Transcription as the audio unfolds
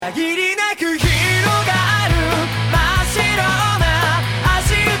限りなく広がる真っ白な明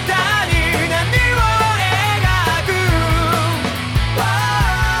日に波を描く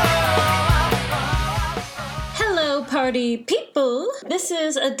Hello, party people! This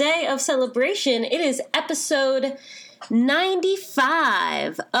is a day of celebration. It is episode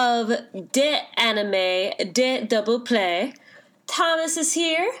 95 of De Anime De Double Play. Thomas is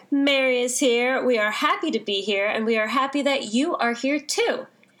here, Mary is here. We are happy to be here, and we are happy that you are here too.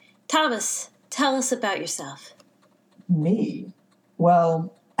 Thomas, tell us about yourself. Me?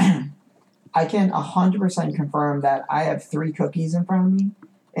 Well, I can 100% confirm that I have 3 cookies in front of me,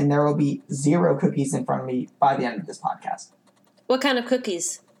 and there will be 0 cookies in front of me by the end of this podcast. What kind of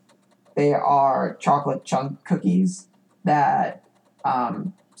cookies? They are chocolate chunk cookies that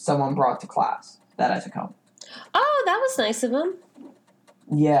someone brought to class that I took home. Oh, that was nice of them.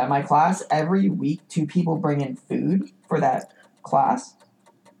 Yeah, my class, every week, 2 people bring in food for that class.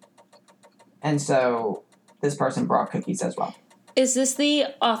 And so this person brought cookies as well. Is this the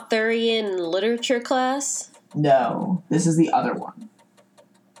Arthurian literature class? No, this is the other one.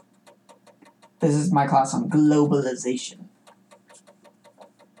 This is my class on globalization.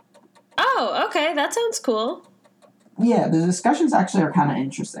 Oh, okay, that sounds cool. Yeah, the discussions actually are kind of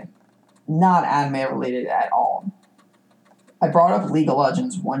interesting. Not anime related at all. I brought up League of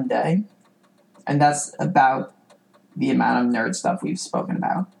Legends one day, and that's about the amount of nerd stuff we've spoken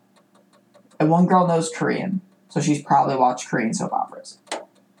about. And one girl knows Korean, so she's probably watched Korean soap operas.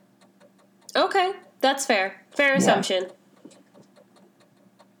 Okay, that's fair. Fair assumption.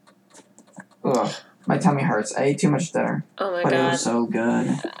 Ugh, my tummy hurts. I ate too much dinner. Oh my but god. It was so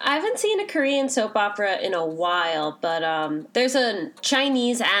good. I haven't seen a Korean soap opera in a while, but there's a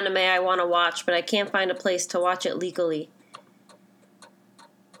Chinese anime I want to watch, but I can't find a place to watch it legally.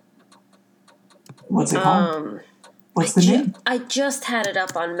 What's it called? What's the name? I just had it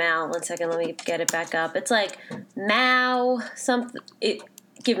up on Mal. 1 second, let me get it back up. It's like Mao something.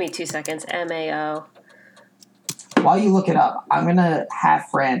 Give me 2 seconds. MAO. While you look it up, I'm going to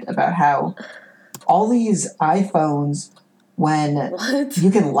half rant about how all these iPhones, when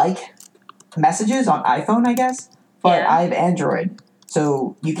you can like messages on iPhone, I guess, but Yeah. I have Android,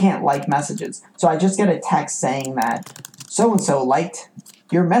 so you can't like messages. So I just get a text saying that so-and-so liked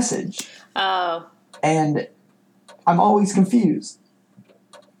your message. Oh. And I'm always confused.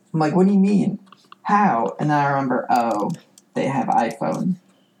 I'm like, what do you mean? How? And then I remember, oh, they have iPhone.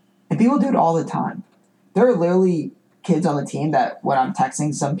 And people do it all the time. There are literally kids on the team that when I'm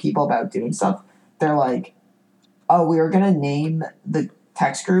texting some people about doing stuff, they're like, oh, we were going to name the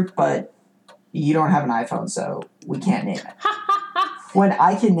text group, but you don't have an iPhone, so we can't name it. When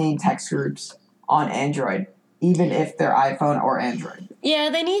I can name text groups on Android, even if they're iPhone or Android. Yeah,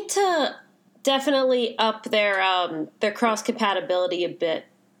 they need to definitely up their cross compatibility a bit.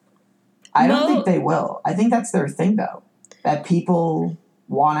 I don't think they will. I think that's their thing, though, that people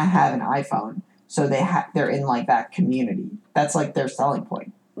want to have an iPhone, so they're in like that community. That's like their selling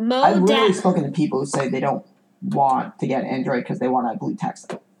point. I've literally spoken to people who say they don't want to get Android because they want to blue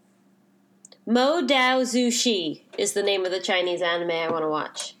text it. Mo Dao Zushi is the name of the Chinese anime I want to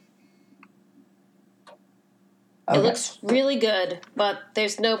watch. Okay. It looks really good, but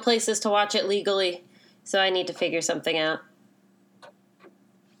there's no places to watch it legally, so I need to figure something out.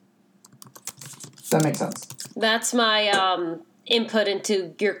 That makes sense. That's my input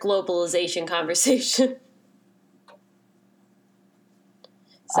into your globalization conversation.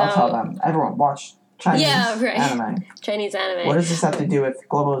 I'll tell them. Everyone, watch Chinese anime. Chinese anime. What does this have to do with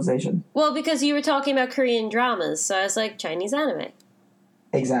globalization? Well, because you were talking about Korean dramas, so I was like, Chinese anime.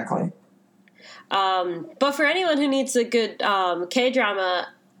 Exactly. But for anyone who needs a good K-drama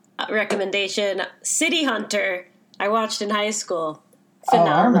recommendation, City Hunter, I watched in high school.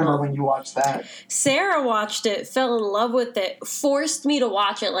 Phenomenal. Oh, I remember when you watched that. Sarah watched it, fell in love with it, forced me to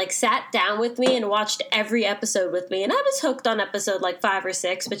watch it, like sat down with me and watched every episode with me. And I was hooked on episode like 5 or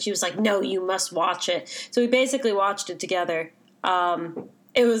 6, but she was like, no, you must watch it. So we basically watched it together.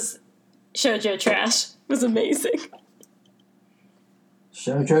 It was shoujo trash. It was amazing.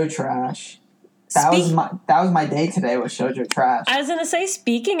 Shoujo trash. That was my day today was shoujo trash. I was going to say,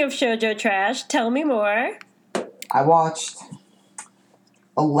 speaking of shoujo trash, tell me more. I watched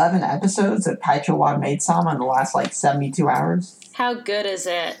 11 episodes of Taicho wa Maid-sama in the last, 72 hours. How good is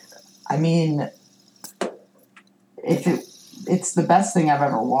it? I mean, it's the best thing I've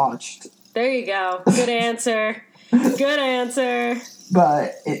ever watched. There you go. Good answer. Good answer.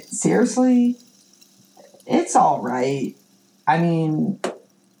 But, seriously, it's alright. I mean,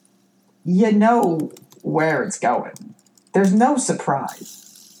 you know where it's going. There's no surprise.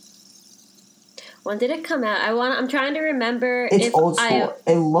 When did it come out? I'm trying to remember. It's if old school.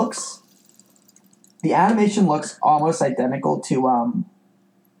 The animation looks almost identical to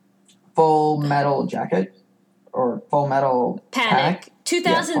Full Metal Jacket or Full Metal Panic. Yeah,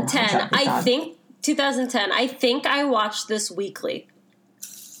 2010. Full Metal Jacket, God. 2010. I think I watched this weekly.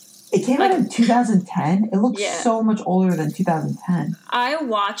 It came out in 2010. It looks Yeah. so much older than 2010. I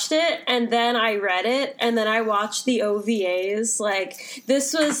watched it and then I read it and then I watched the OVAs. Like,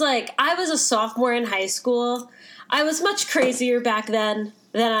 this was like, I was a sophomore in high school. I was much crazier back then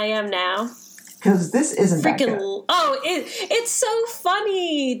than I am now. Because this isn't that good. It's so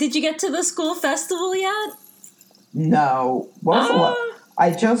funny. Did you get to the school festival yet? No. What was the one?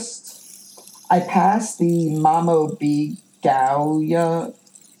 I passed the Mamo B. Gauya,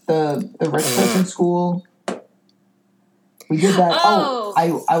 the rich person school. We did that. Oh.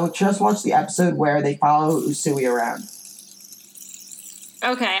 I would just watch the episode where they follow Usui around.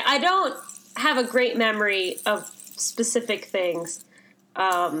 Okay, I don't have a great memory of specific things,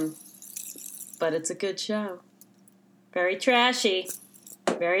 but it's a good show. Very trashy.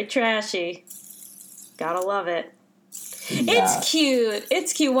 Very trashy. Gotta love it. Yeah. It's cute.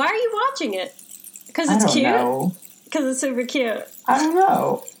 It's cute. Why are you watching it? Because I it's don't cute? know. Because it's super cute. I don't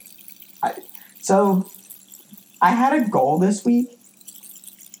know. So, I had a goal this week.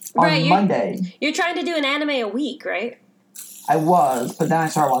 On Monday. You're trying to do an anime a week, right? I was, but then I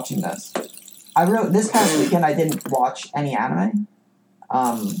started watching this. This past weekend I didn't watch any anime.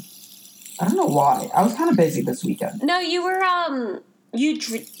 I don't know why. I was kind of busy this weekend. No, you were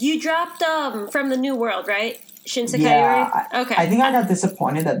you dropped From the New World, right? Shinsekai Yeah, Yuri? Okay. I think I got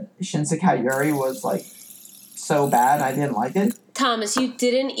disappointed that Shinsekai Yuri was like so bad. I didn't like it. Thomas, you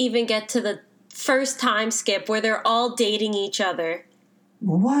didn't even get to the first time skip where they're all dating each other.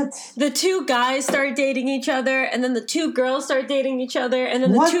 What? The two guys start dating each other, and then the two girls start dating each other, and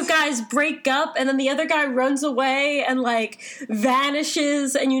then the two guys break up, and then the other guy runs away and, like,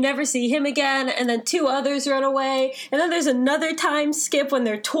 vanishes, and you never see him again, and then two others run away, and then there's another time skip when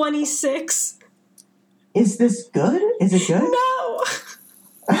they're 26. Is this good? Is it good? No!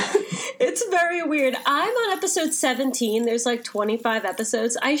 It's very weird. I'm on episode 17. There's like 25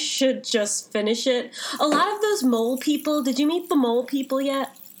 episodes. I should just finish it. A lot of those mole people, did you meet the mole people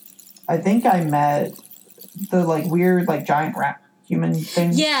yet? I think I met the like weird like giant rat human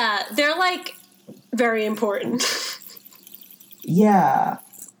thing. Yeah, they're like very important. Yeah.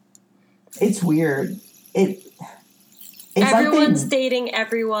 It's weird. It's Everyone's like dating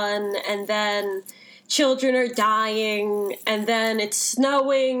everyone, and then children are dying, and then it's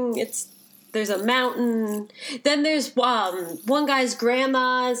snowing, there's a mountain, then there's one guy's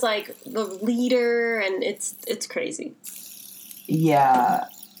grandma is like the leader, and it's crazy. Yeah.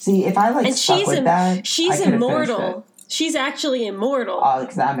 See, if I like and stuck with that, she's I could've immortal. finished it. She's actually immortal. Oh,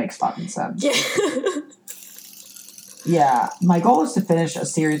 because that makes fucking sense. Yeah. Yeah, my goal is to finish a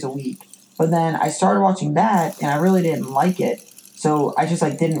series a week, but then I started watching that, and I really didn't like it. So I just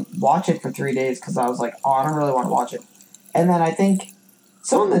like didn't watch it for 3 days because I was like, oh, I don't really want to watch it. And then I think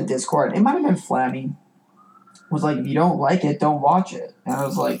someone in the Discord, it might have been Flammy, was like, if you don't like it, don't watch it. And I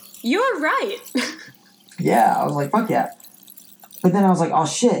was like, You're right. yeah. I was like, fuck yeah. But then I was like, oh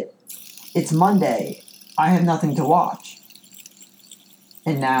shit, it's Monday. I have nothing to watch.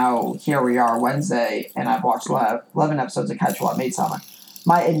 And now here we are Wednesday, and I've watched 11 episodes of Catch What Made Sama.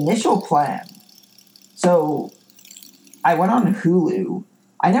 My initial plan, so I went on Hulu.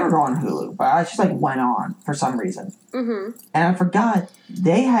 I never go on Hulu, but I just like went on for some reason. Mm-hmm. And I forgot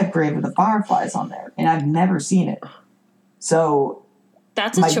they had Grave of the Fireflies on there, and I've never seen it. So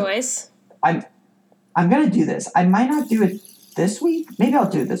that's a choice. I'm gonna do this. I might not do it this week. Maybe I'll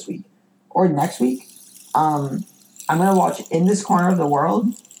do it this week or next week. I'm gonna watch In This Corner of the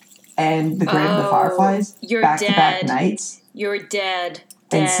World and The Grave of the Fireflies back-to-back nights. You're dead.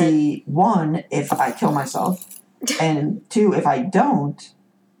 And see, one, if I kill myself, and two, if I don't,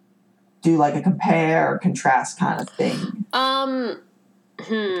 do like a compare or contrast kind of thing.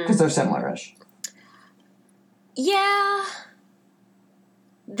 Because they're similar-ish. Yeah.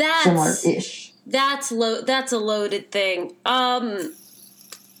 That's similar-ish. That's a loaded thing.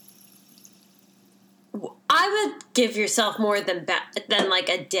 I would give yourself more than like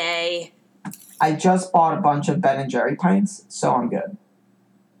a day. I just bought a bunch of Ben & Jerry pints, so I'm good.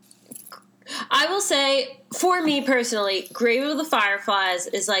 I will say, for me personally, Grave of the Fireflies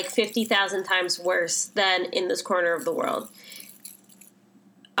is like 50,000 times worse than In This Corner of the World.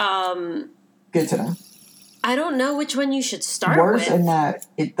 Good to know. I don't know which one you should start worse with. in that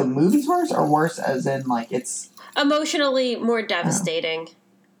the movie's worse, or worse as in like it's emotionally more devastating.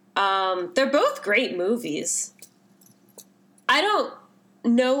 They're both great movies. I don't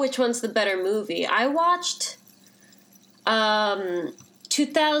know which one's the better movie. I watched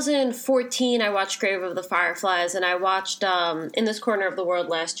 2014, I watched Grave of the Fireflies, and I watched In This Corner of the World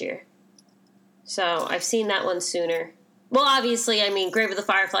last year. So I've seen that one sooner. Well, obviously, I mean, Grave of the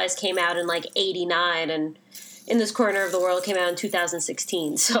Fireflies came out in like 89, and In This Corner of the World came out in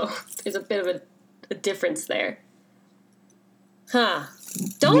 2016. So there's a bit of a difference there. Huh.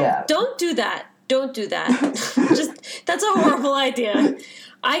 Don't do that. Don't do that. Just, that's a horrible idea.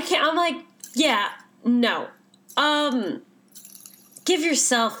 I'm like, yeah, no. Give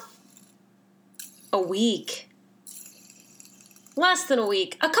yourself a week. Less than a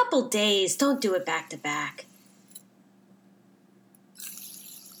week. A couple days. Don't do it back to back.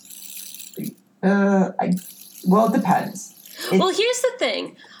 Well, it depends. Well, here's the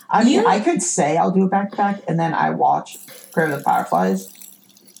thing. I mean, I could say I'll do it back to back, and then I watch Grave of the Fireflies,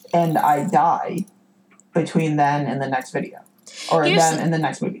 and I die between then and the next video. Or then and the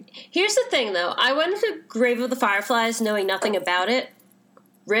next movie. Here's the thing, though. I went into Grave of the Fireflies knowing nothing about it.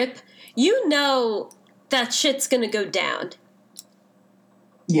 Rip. You know that shit's gonna go down.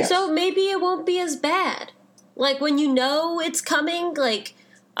 Yes. So maybe it won't be as bad. Like, when you know it's coming, like...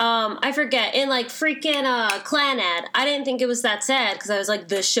 I forget, in like freaking Clannad, I didn't think it was that sad because I was like,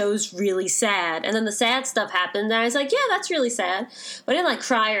 the show's really sad. And then the sad stuff happened and I was like, yeah, that's really sad. But I didn't like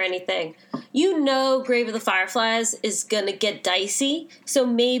cry or anything. You know Grave of the Fireflies is gonna get dicey, so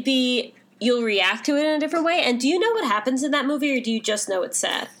maybe you'll react to it in a different way. And do you know what happens in that movie, or do you just know it's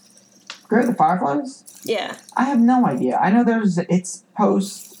sad? Grave of the Fireflies? Yeah. I have no idea. I know it's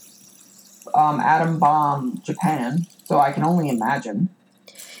post Atom Bomb Japan, so I can only imagine.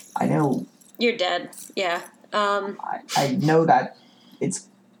 I know. You're dead. Yeah. I know that it's...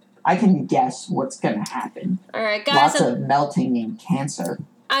 I can guess what's going to happen. All right, guys. Lots of melting and cancer.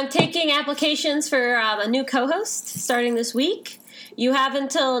 I'm taking applications for a new co-host starting this week. You have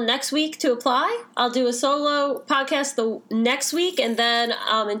until next week to apply. I'll do a solo podcast the next week, and then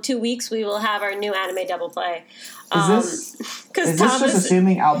in 2 weeks we will have our new anime double play. Is this just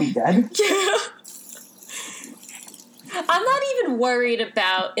assuming I'll be dead? Yeah. I'm not even worried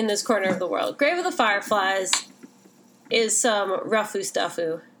about In This Corner of the World. Grave of the Fireflies is some rough-oo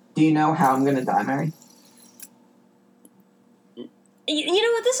stuffu. Do you know how I'm going to die, Mary? You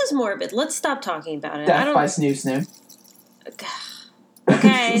know what? This is morbid. Let's stop talking about it. Death by Snoo.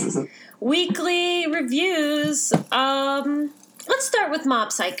 Okay. Weekly reviews. Let's start with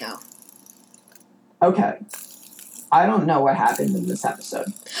Mob Psycho. Okay. I don't know what happened in this episode.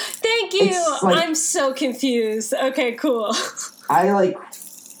 Thank you! I'm so confused. Okay, cool. I,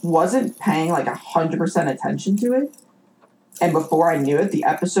 wasn't paying, 100% attention to it. And before I knew it, the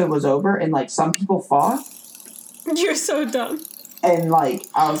episode was over, and, some people fought. You're so dumb. And, I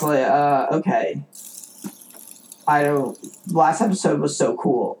was like, okay. Last episode was so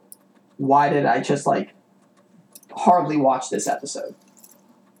cool. Why did I just, hardly watch this episode?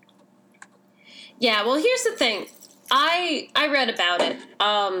 Yeah, well, here's the thing. I read about it.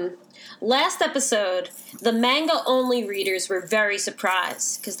 Last episode, the manga-only readers were very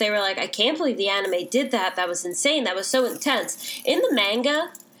surprised because they were like, I can't believe the anime did that. That was insane. That was so intense. In the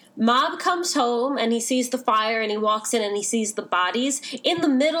manga, Mob comes home and he sees the fire and he walks in and he sees the bodies in the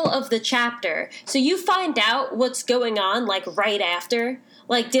middle of the chapter. So you find out what's going on, right after.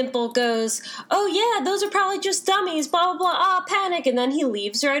 Dimple goes, oh yeah, those are probably just dummies, blah, blah, blah, panic. And then he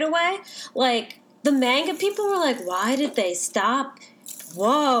leaves right away. The manga people were like, why did they stop?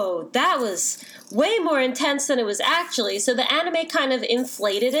 Whoa, that was way more intense than it was actually. So the anime kind of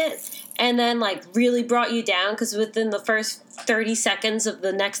inflated it and then, really brought you down because within the first 30 seconds of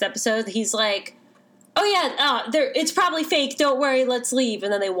the next episode, he's like, oh yeah, it's probably fake, don't worry, let's leave.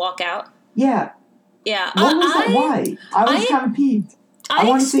 And then they walk out. Yeah. Yeah. What was that? Why? I was kind of peeved. I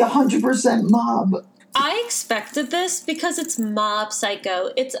want to see 100% Mob. I expected this because it's Mob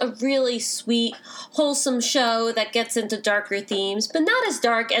Psycho. It's a really sweet, wholesome show that gets into darker themes, but not as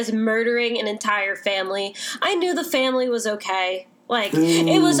dark as murdering an entire family. I knew the family was okay.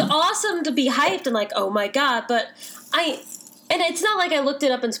 It was awesome to be hyped and oh my god, but and it's not like I looked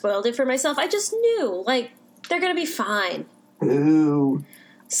it up and spoiled it for myself. I just knew, they're gonna be fine. Ooh.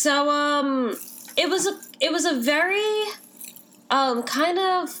 So, it was a very... kind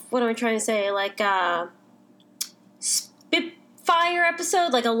of, what am I trying to say, Spitfire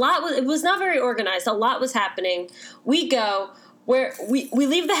episode, it was not very organized, a lot was happening. We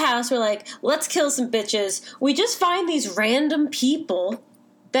leave the house, we're like, let's kill some bitches. We just find these random people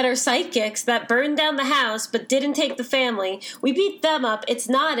that are psychics that burned down the house but didn't take the family. We beat them up, it's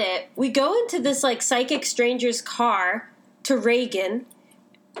not it. We go into this, psychic stranger's car to Reagan,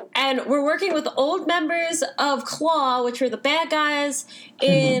 And we're working with old members of Claw, which were the bad guys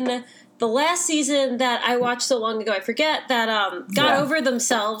in the last season that I watched so long ago. I forget that got over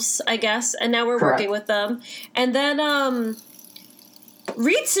themselves, I guess, and now we're working with them. And then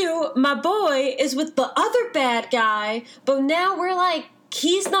Ritsu, my boy, is with the other bad guy, but now we're like,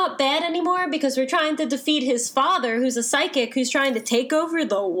 he's not bad anymore because we're trying to defeat his father, who's a psychic, who's trying to take over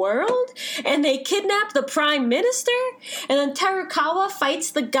the world, and they kidnap the prime minister, and then Terukawa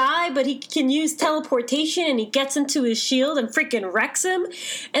fights the guy, but he can use teleportation, and he gets into his shield and freaking wrecks him,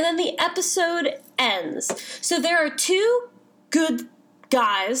 and then the episode ends. So there are two good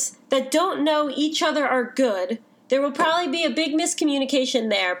guys that don't know each other are good. There will probably be a big miscommunication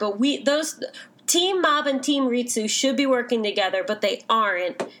there, but those Team Mob and Team Ritsu should be working together, but they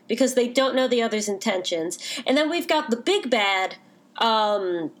aren't because they don't know the other's intentions. And then we've got the big bad,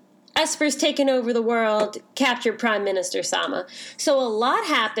 Esper's taken over the world, captured Prime Minister Sama. So a lot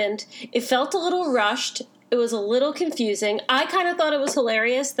happened. It felt a little rushed. It was a little confusing. I kind of thought it was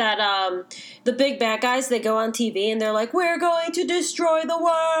hilarious that the big bad guys, they go on TV and they're like, we're going to destroy the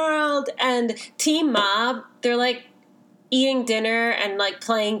world. And Team Mob, they're like, eating dinner and like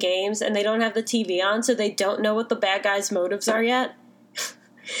playing games, and they don't have the TV on, so they don't know what the bad guys' motives are yet.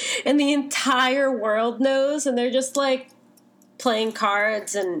 And the entire world knows, and they're just like playing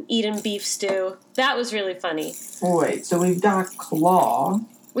cards and eating beef stew. That was really funny. Wait, so we've got Claw.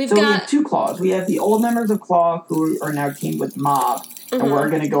 We have two Claws. We have the old members of Claw who are now teamed with Mob, and we're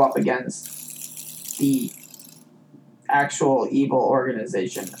going to go up against the actual evil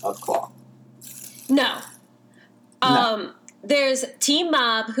organization of Claw. No. There's Team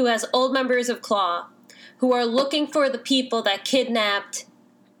Mob, who has old members of Claw, who are looking for the people that kidnapped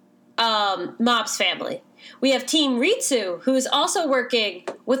Mob's family. We have Team Ritsu, who is also working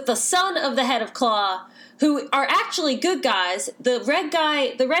with the son of the head of Claw, who are actually good guys. The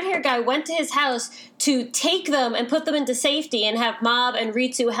red-haired guy went to his house to take them and put them into safety and have Mob and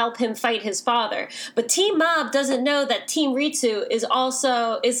Ritsu help him fight his father. But Team Mob doesn't know that Team Ritsu is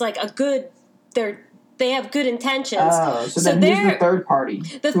like a good... They have good intentions. Oh, so then who's the third party?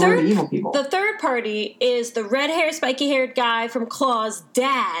 Who are the evil people? The third party is the red-haired, spiky-haired guy from Claw's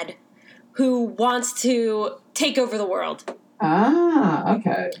dad, who wants to take over the world. Ah,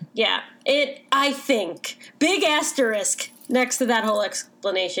 okay. Yeah, I think, big asterisk next to that whole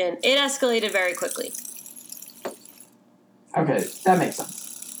explanation, it escalated very quickly. Okay, that makes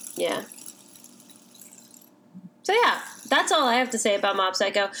sense. Yeah. So yeah, that's all I have to say about Mob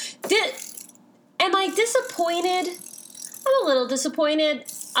Psycho. Am I disappointed? I'm a little disappointed.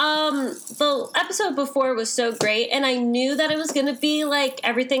 The episode before was so great, and I knew that it was going to be like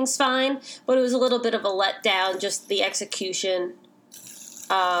everything's fine, but it was a little bit of a letdown, just the execution.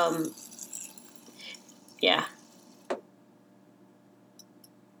 Yeah.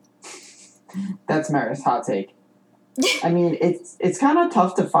 That's Maris' hot take. I mean, it's kind of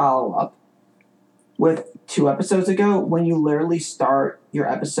tough to follow up with 2 episodes ago when you literally start your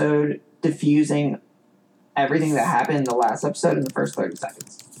episode diffusing everything that happened in the last episode in the first 30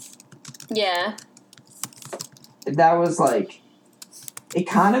 seconds. Yeah. That was like... It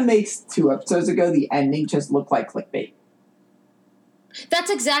kind of makes 2 episodes ago the ending just look like clickbait. That's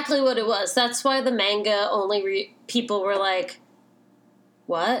exactly what it was. That's why the manga only people were like,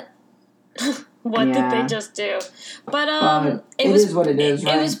 what? What did they just do? But it is what it is,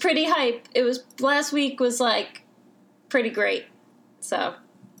 right? It was pretty hype. Last week was like pretty great. So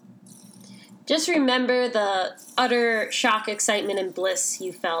just remember the utter shock, excitement, and bliss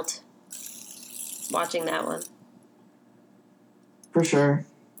you felt watching that one. For sure.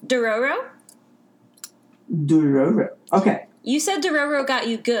 Dororo? Dororo. Okay. You said Dororo got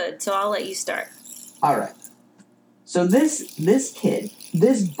you good, so I'll let you start. All right. So this kid,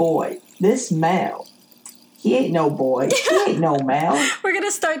 this boy, this male, he ain't no boy. He ain't no male. We're going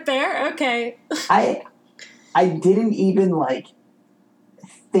to start there? Okay. I didn't even,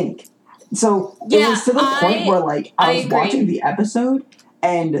 think. So it was to the point where, I was watching the episode,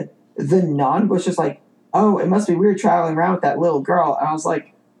 and the nun was just like, oh, it must be weird traveling around with that little girl. And I was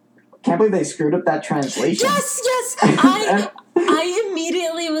like, can't believe they screwed up that translation. Yes! I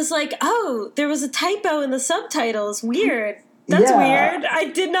immediately was like, oh, there was a typo in the subtitles. Weird. That's weird.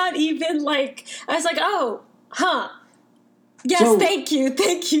 I did not even, I was like, oh, huh. Yes, thank you.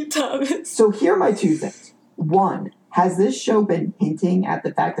 Thank you, Thomas. So here are my 2 things. 1, has this show been hinting at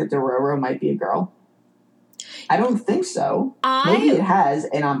the fact that Dororo might be a girl? I don't think so. Maybe it has,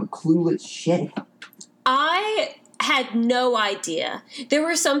 and I'm clueless shit. I had no idea. There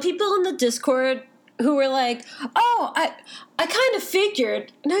were some people in the Discord who were like, oh, I kind of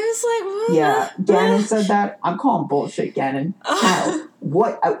figured. And I was like, what? Yeah, Gannon said that. I'm calling bullshit, Gannon. How?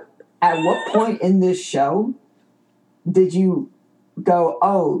 at what point in this show did you go,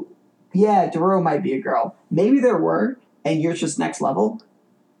 oh, yeah, Dororo might be a girl? Maybe there were, and you're just next level,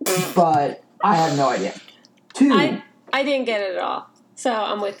 but I have no idea. 2, I didn't get it at all, so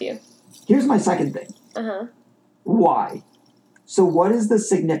I'm with you. Here's my second thing. Uh-huh. Why? So what is the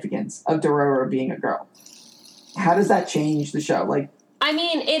significance of Dororo being a girl? How does that change the show? Like, I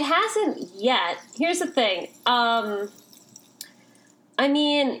mean, it hasn't yet. Here's the thing. I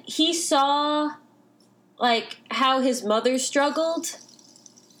mean, he saw, like, how his mother struggled.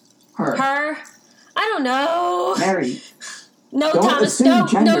 her. I don't know. Mary. No, Don't Thomas. assume No,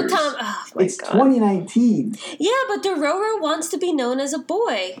 genders. Tom. Oh, my It's God. 2019. Yeah, but Dororo wants to be known as a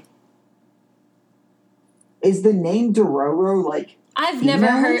boy. Is the name Dororo, like, I've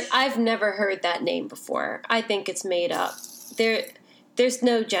never heard that name before. I think it's made up. There's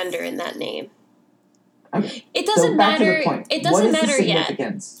no gender in that name. okay. It doesn't So back to matter. the point. It doesn't matter What is the yet.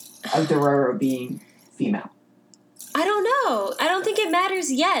 significance of Dororo being female? I don't know. I don't think it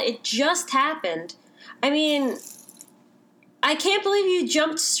matters yet. It just happened. I mean, I can't believe you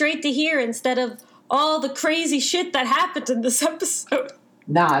jumped straight to here instead of all the crazy shit that happened in this episode.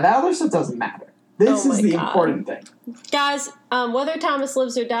 Nah, that other stuff doesn't matter. This Oh is my the God. important thing. Guys, whether Thomas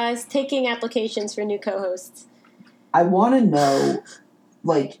lives or dies, taking applications for new co-hosts. I want to know,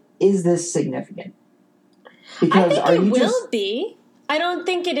 like, is this significant? I Because think are it you will just be. I don't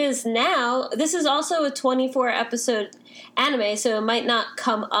think it is now. This is also a 24-episode anime, so it might not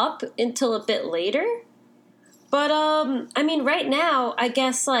come up until a bit later. But, I mean, right now, I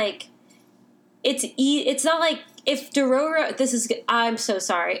guess, like, it's not like if Dororo... I'm so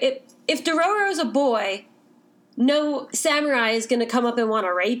sorry. If Dororo's a boy, no samurai is going to come up and want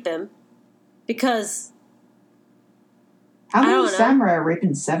to rape him. Because... how I many don't know. samurai are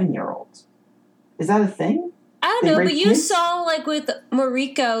raping 7-year-olds? Is that a thing? I don't They know, rape but you kids? saw, like, with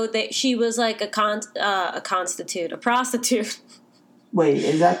Mariko, that she was, like, a prostitute, Wait,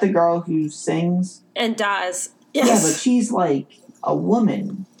 is that the girl who sings? and dies. Yeah, Yes. but she's like a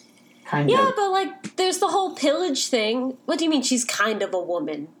woman, kind Yeah, of. but, like, there's the whole pillage thing. What do you mean she's kind of a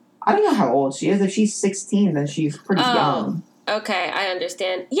woman? I don't know how old she is. If she's 16, then she's pretty Oh. young. Okay, I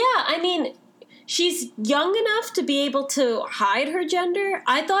understand. Yeah, I mean, she's young enough to be able to hide her gender.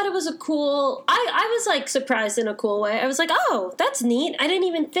 I thought it was a cool... I was, like, surprised in a cool way. I was like, oh, that's neat. I didn't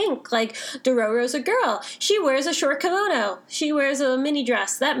even think, like, Dororo's a girl. She wears a short kimono. She wears a mini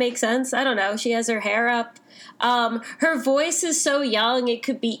dress. That makes sense. I don't know. She has her hair up. Her voice is so young, it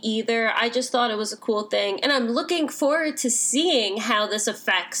could be either. I just thought it was a cool thing. And I'm looking forward to seeing how this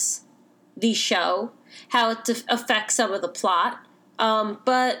affects the show, how it affects some of the plot.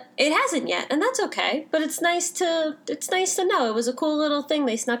 But it hasn't yet, and that's okay. But it's nice to know. It was a cool little thing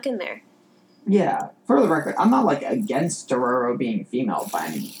they snuck in there. Yeah, for the record, I'm not, like, against Dororo being female by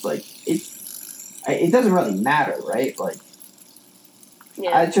any means. Like, it doesn't really matter, right? Like,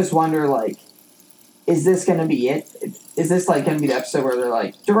 Yeah. I just wonder, like, is this going to be it? Is this, like, going to be the episode where they're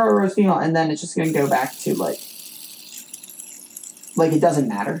like, Dororo's female, and then it's just going to go back to, like, it doesn't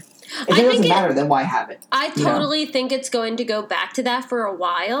matter? If I it think doesn't matter, then why have it? I you know? totally think it's going to go back to that for a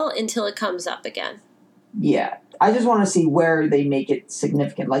while until it comes up again. Yeah. I just want to see where they make it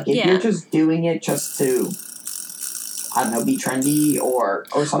significant. Like, if Yeah. you're just doing it just to, I don't know, be trendy or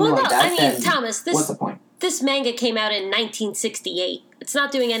something Well, no, like that, I mean, then Thomas, what's the point? this manga came out in 1968. It's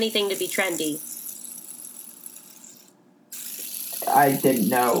not doing anything to be trendy. I didn't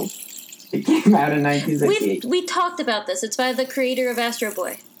know it came out in 1968. We talked about this. It's by the creator of Astro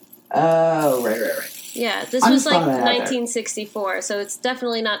Boy. Oh, right. Yeah, this I'm was just like throwing it out there. 1964, so it's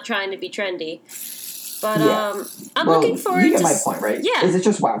definitely not trying to be trendy. But Yeah. I'm Well, looking forward you get to my point, right? Yeah. Is it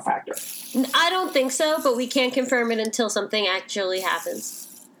just wow factor? I don't think so, but we can't confirm it until something actually happens.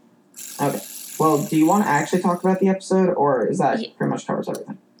 Okay. Well, do you want to actually talk about the episode, or is that Yeah. pretty much covers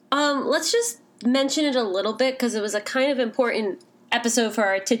everything? Let's just mention it a little bit because it was a kind of important episode for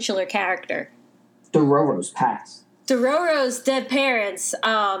our titular character. Dororo's past. Dororo's dead parents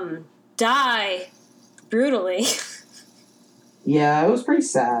die brutally. Yeah, it was pretty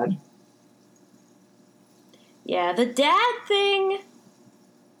sad. Yeah, the dad thing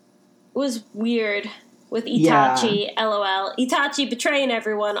was weird with Itachi, LOL. Itachi betraying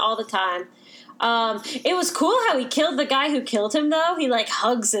everyone all the time. It was cool how he killed the guy who killed him, though. He, like,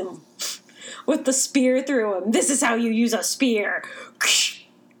 hugs him with the spear through him. This is how you use a spear.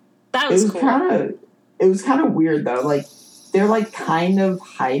 That was cool. It was kind of weird, though. Like, they're, like, kind of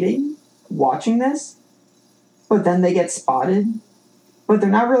hiding, watching this, but then they get spotted. But they're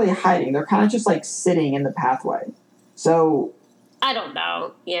not really hiding. They're kind of just, like, sitting in the pathway. So, I don't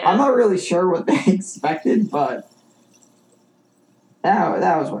know. Yeah. I'm not really sure what they expected, but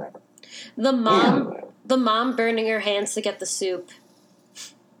That was whatever. The Yeah. mom burning her hands to get the soup.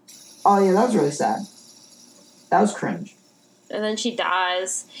 Oh yeah, that was really sad. That was cringe. And then she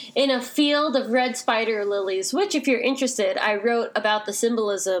dies in a field of red spider lilies, which, if you're interested, I wrote about the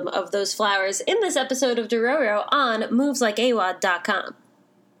symbolism of those flowers in this episode of Dororo on moveslikeawad.com.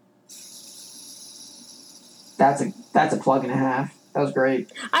 That's a plug and a half. That was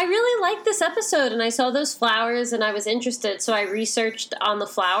great. I really liked this episode, and I saw those flowers, and I was interested, so I researched on the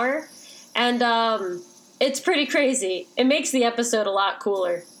flower, and it's pretty crazy. It makes the episode a lot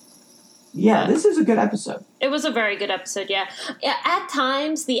cooler. Yeah, this is a good episode. It was a very good episode, yeah. At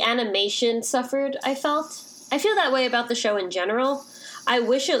times, the animation suffered, I felt. I feel that way about the show in general. I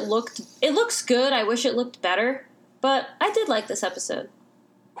wish it looks good. I wish it looked better. But I did like this episode.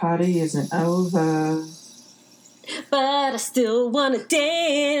 Party isn't over. But I still want to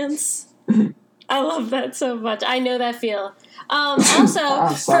dance. I love that so much. I know that feel. Also,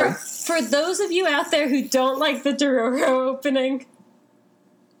 I'm sorry. for those of you out there who don't like the Dororo opening,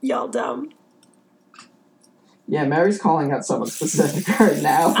 y'all dumb. Yeah, Mary's calling out someone specific right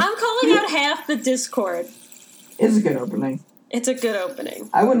now. I'm calling out half the Discord. It's a good opening. It's a good opening.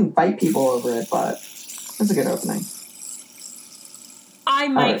 I wouldn't fight people over it, but it's a good opening. I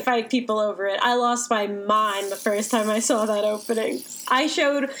might right. fight people over it. I lost my mind the first time I saw that opening. I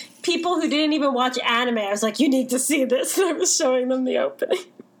showed people who didn't even watch anime. I was like, you need to see this. And I was showing them the opening.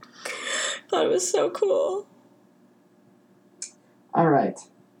 Thought it was so cool. All right.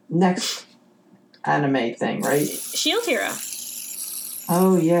 Next anime thing, right? Shield Hero.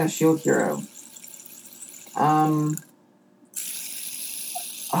 Oh, yeah, Shield Hero.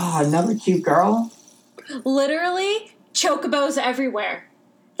 Another cute girl? Literally, chocobos everywhere.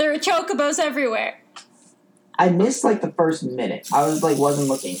 There are chocobos everywhere. I missed, the first minute. I wasn't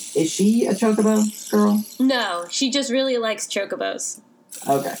looking. Is she a chocobo girl? No, she just really likes chocobos.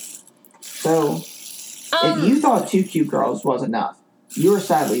 Okay. So, if you thought two cute girls was enough, you were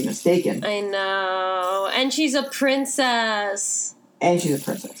sadly mistaken. I know. And she's a princess. And she's a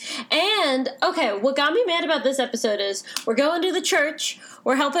princess. And, okay, what got me mad about this episode is we're going to the church,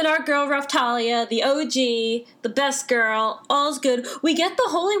 we're helping our girl Raftalia, the OG, the best girl, all's good. We get the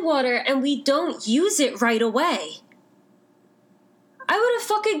holy water and we don't use it right away. I would have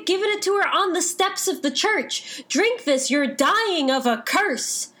fucking given it to her on the steps of the church. Drink this, you're dying of a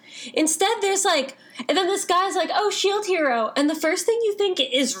curse. Instead, there's and then this guy's like, oh, Shield Hero, and the first thing you think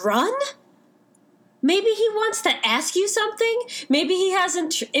is run? Maybe he wants to ask you something. Maybe he has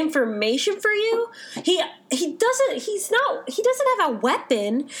information for you. He doesn't have a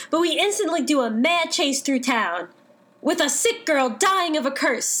weapon, but we instantly do a mad chase through town with a sick girl dying of a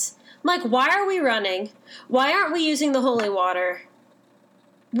curse. I'm like, why are we running? Why aren't we using the holy water?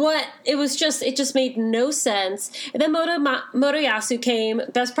 What? It just made no sense. And then Motoyasu came,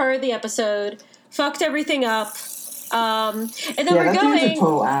 best part of the episode, fucked everything up. And then we're that going. dude's a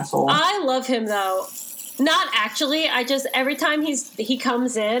total asshole. I love him though. Not actually. I just every time he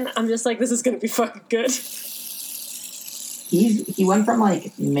comes in, I'm just like, this is gonna be fucking good. He went from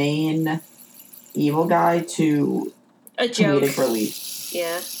main evil guy to A joke. comedic relief.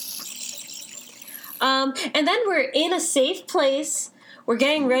 Yeah. And then we're in a safe place. We're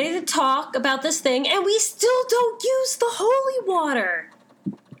getting ready to talk about this thing, and we still don't use the holy water.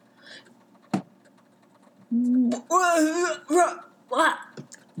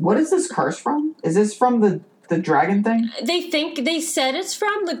 What is this curse from? Is this from the dragon thing? They said it's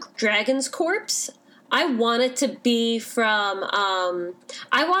from the dragon's corpse. I want it to be from,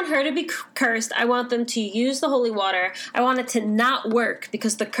 I want her to be cursed. I want them to use the holy water. I want it to not work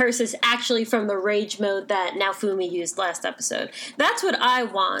because the curse is actually from the rage mode that Naofumi used last episode. That's what I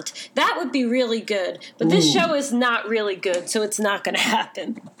want. That would be really good. But this show is not really good, so it's not going to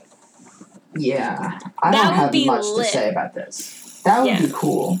happen. Yeah. I That don't would have be much lit. to say about this. That would Yeah. be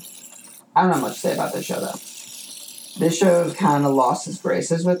cool. I don't have much to say about this show, though. This show's kind of lost its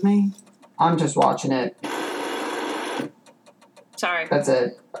graces with me. I'm just watching it. Sorry. That's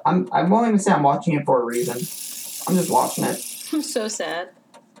it. I won't even say I'm watching it for a reason. I'm just watching it. I'm so sad.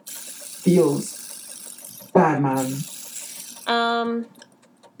 Feels bad, man.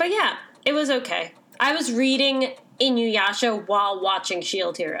 But yeah, it was okay. I was reading Inuyasha while watching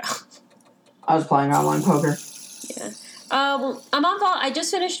Shield Hero. I was playing online poker. Yeah. I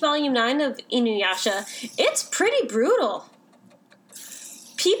just finished volume 9 of Inuyasha. It's pretty brutal.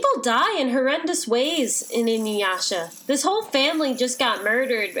 People die in horrendous ways in Inuyasha. This whole family just got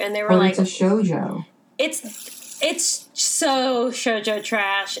murdered, and they were It's a shoujo. It's so shoujo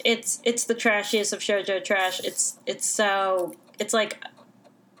trash. It's the trashiest of shoujo trash. It's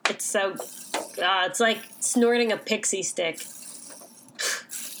like snorting a pixie stick.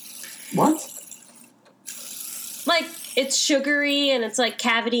 What? Like, it's sugary and it's like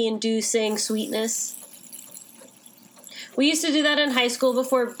cavity-inducing sweetness. We used to do that in high school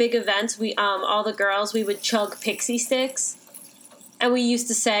before big events. We, all the girls, we would chug Pixie Sticks. And we used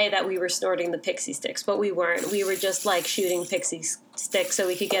to say that we were snorting the Pixie Sticks, but we weren't. We were just, like, shooting Pixie Sticks so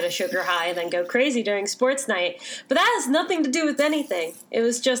we could get a sugar high and then go crazy during sports night. But that has nothing to do with anything. It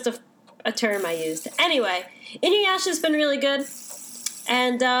was just a term I used. Anyway, Inuyasha's been really good.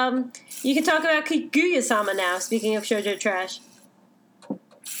 And you can talk about Kaguya-sama now, speaking of shoujo trash.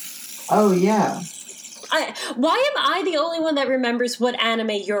 Oh, yeah. Why am I the only one that remembers what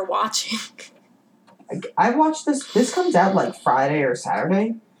anime you're watching? I watched this. This comes out like Friday or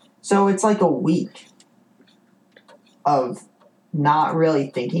Saturday. So it's like a week of not really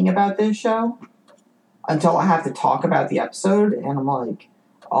thinking about this show until I have to talk about the episode. And I'm like,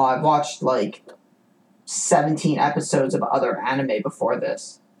 oh, I've watched like 17 episodes of other anime before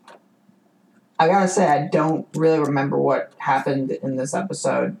this. I gotta say, I don't really remember what happened in this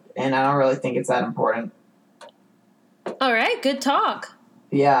episode. And I don't really think it's that important. All right, good talk.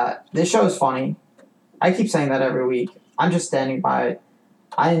 Yeah, this show is funny. I keep saying that every week. I'm just standing by it.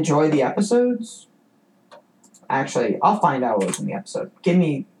 I enjoy the episodes. Actually, I'll find out what was in the episode. Give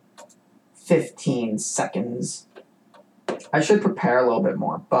me 15 seconds. I should prepare a little bit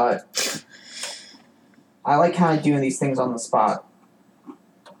more, but I like kind of doing these things on the spot.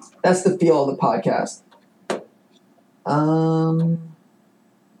 That's the feel of the podcast. Oh.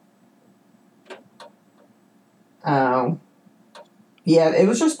 Yeah, it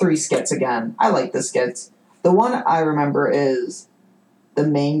was just 3 skits again. I like the skits. The one I remember is the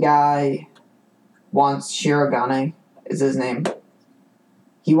main guy wants Shirogane, is his name.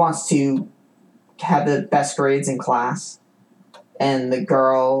 He wants to have the best grades in class. And the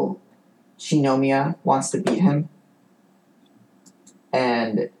girl, Shinomiya, wants to beat him.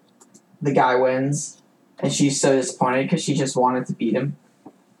 And the guy wins. And she's so disappointed because she just wanted to beat him.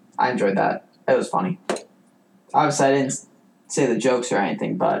 I enjoyed that. It was funny. Obviously, I didn't say the jokes or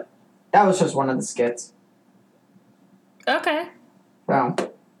anything, but that was just one of the skits. Okay. So,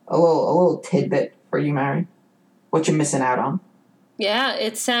 a little tidbit for you, Mary. What you missing out on? Yeah,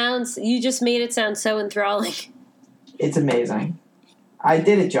 you just made it sound so enthralling. It's amazing. I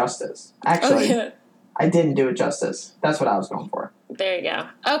did it justice. Actually, I didn't do it justice. That's what I was going for. There you go.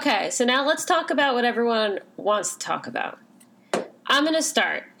 Okay, so now let's talk about what everyone wants to talk about. I'm going to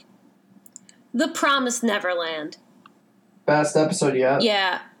start. The Promised Neverland. Best episode yet.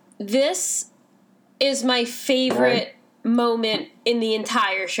 Yeah, this is my favorite moment in the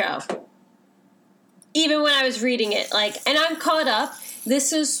entire show. Even when I was reading it, and I'm caught up.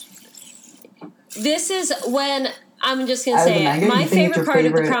 This is when I'm just gonna say it. My favorite part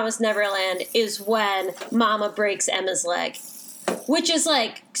of The Promised Neverland is when Mama breaks Emma's leg, which is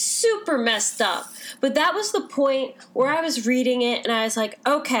super messed up. But that was the point where I was reading it and I was like,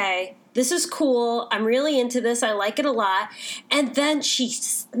 okay, this is cool. I'm really into this. I like it a lot. And then she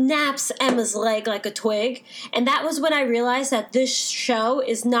snaps Emma's leg like a twig. And that was when I realized that this show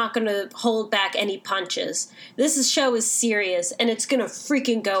is not going to hold back any punches. This show is serious, and it's going to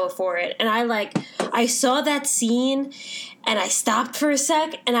freaking go for it. And I saw that scene, and I stopped for a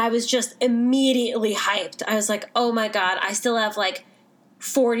sec, and I was just immediately hyped. I was like, oh my God, I still have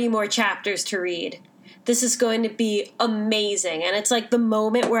 40 more chapters to read. This is going to be amazing. And it's the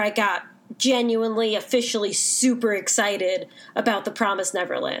moment where I got genuinely, officially super excited about The Promised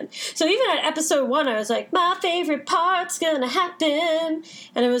Neverland. So even at episode 1, I was like, my favorite part's gonna happen.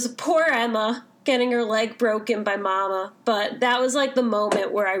 And it was poor Emma getting her leg broken by Mama. But that was the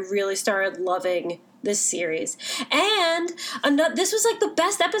moment where I really started loving this series. And this was the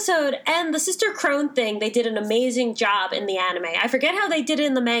best episode, and the Sister Crone thing, they did an amazing job in the anime. I forget how they did it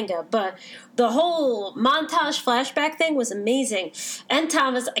in the manga, but the whole montage flashback thing was amazing. And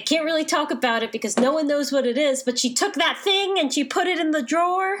Thomas, I can't really talk about it because no one knows what it is, but she took that thing and she put it in the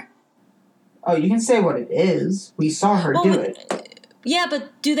drawer. Oh, you can say what it is. We saw her do it. Yeah,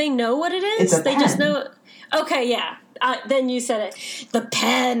 but do they know what it is? It's a they pen. Just know. Okay, yeah. Then you said it. The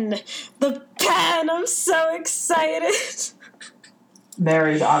pen! I'm so excited!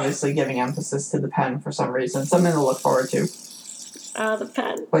 Mary's obviously giving emphasis to the pen for some reason. Something to look forward to. The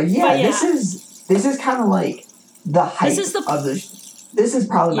pen. But yeah, this is kind of the height of the... This is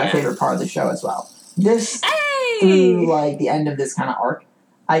probably my favorite part of the show as well. This, through the end of this kind of arc,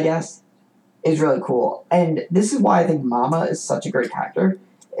 I guess, is really cool. And this is why I think Mama is such a great character,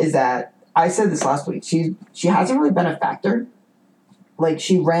 is that I said this last week. She hasn't really been a factor.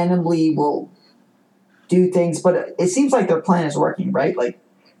 She randomly will do things, but it seems like their plan is working, right?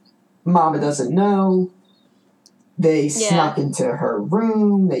 Mama doesn't know. They snuck into her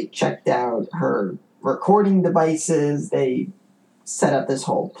room. They checked out her recording devices. They set up this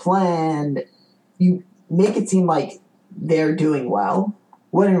whole plan. You make it seem like they're doing well,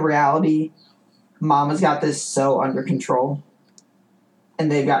 when in reality, Mama's got this so under control,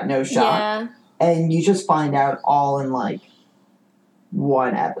 and they've got no shot. Yeah. And you just find out all in like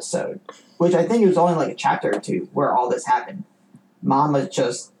one episode, which I think it was only like a chapter or two where all this happened. Mama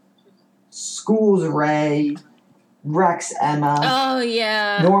just schools Ray, wrecks Emma. Oh,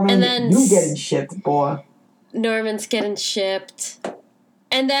 yeah. Norman, and then you getting shipped, boy. Norman's getting shipped.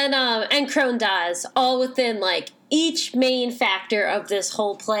 And then, and Crone dies. All within, like, each main factor of this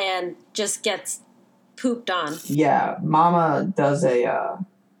whole plan just gets pooped on. Yeah, Mama does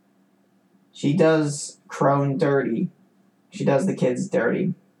she does Crone dirty. She does the kids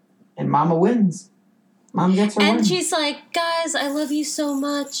dirty. And Mama wins. Mom gets her win. And she's like, guys, I love you so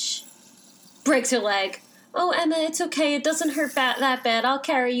much. Breaks her leg. Oh, Emma, it's okay. It doesn't hurt that bad. I'll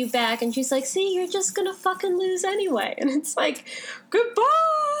carry you back. And she's like, see, you're just gonna fucking lose anyway. And it's like,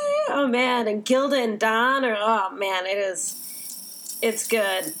 goodbye. Oh, man. And Gilda and Don are, oh, man, it's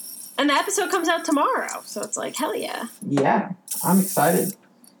good. And the episode comes out tomorrow. So it's like, hell yeah. Yeah, I'm excited.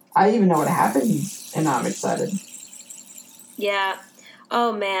 I even know what happens, and I'm excited. Yeah.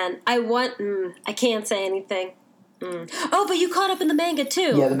 Oh, man. I can't say anything. Oh, but you caught up in the manga,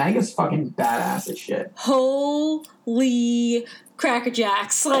 too. Yeah, the manga's fucking badass as shit. Holy Cracker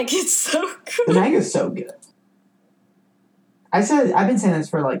Jacks. Like, it's so good. The manga's so good. I've been saying this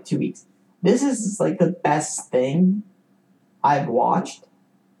for like 2 weeks. This is like the best thing I've watched.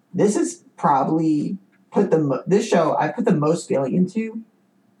 This is probably this show I put the most feeling into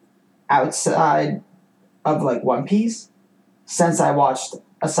outside of like One Piece since I watched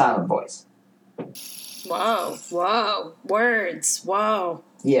A Silent Voice. Whoa. Words. Whoa.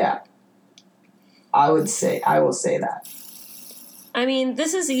 Yeah. I will say that. I mean,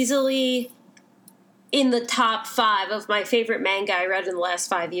 this is easily in the top 5 of my favorite manga I read in the last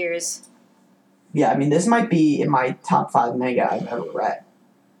 5 years. Yeah, I mean, this might be in my top 5 manga I've ever read.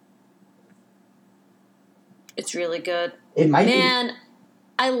 It's really good. It might be. Man,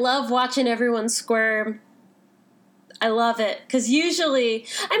 I love watching everyone squirm. I love it. Because usually,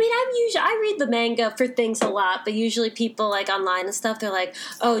 I read the manga for things a lot, but usually people, like, online and stuff, they're like,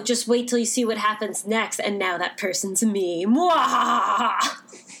 oh, just wait till you see what happens next, and now that person's me. Mwah!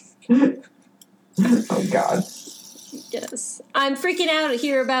 Oh, God. Yes. I'm freaking out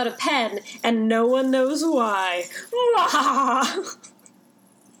here about a pen, and no one knows why. Mwah!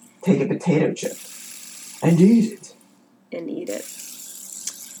 Take a potato chip and eat it. And eat it.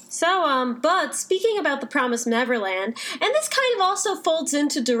 So, but speaking about the Promised Neverland, and this kind of also folds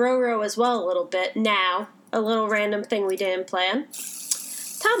into Dororo as well a little bit now, a little random thing we didn't plan.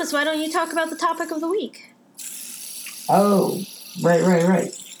 Thomas, why don't you talk about the topic of the week? Oh,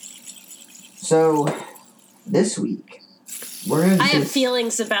 right. So, this week, we're going to I have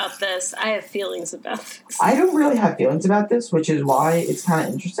feelings about this. I don't really have feelings about this, which is why it's kind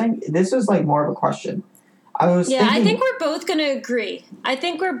of interesting. This was, like, more of a question. I think we're both going to agree.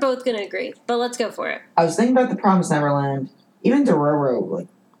 But let's go for it. I was thinking about the Promised Neverland, even Dororo, like,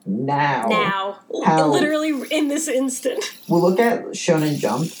 now. Literally in this instant. We look at Shonen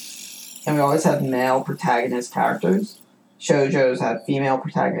Jump, and we always have male protagonist characters. Shoujos have female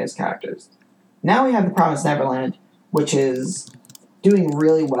protagonist characters. Now we have the Promised Neverland, which is doing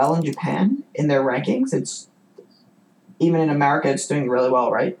really well in Japan in their rankings. It's even in America, it's doing really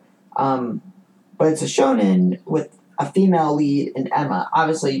well, right? But it's a shonen with a female lead in Emma.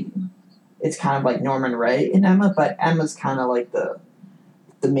 Obviously, it's kind of like Norman Ray in Emma, but Emma's kind of like the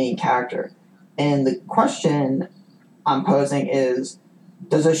main character. And the question I'm posing is,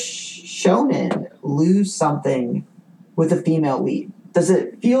 does a shonen lose something with a female lead? Does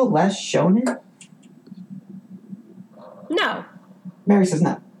it feel less shonen? No. Mary says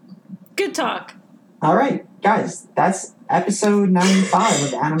no. Good talk. All right, guys, that's episode 95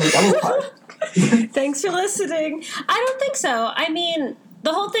 of Anime Double Part. Thanks for listening. I don't think so. I mean,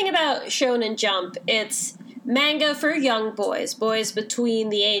 the whole thing about Shonen Jump, it's manga for young boys between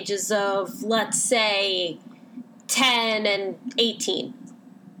the ages of, let's say, 10 and 18.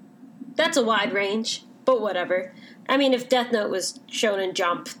 That's a wide range, but whatever. I mean, if Death Note was Shonen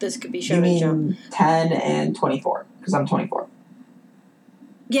Jump, this could be Shonen Jump. 10 and 24, because I'm 24.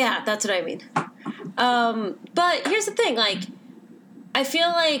 Yeah, that's what I mean. But here's the thing, like, I feel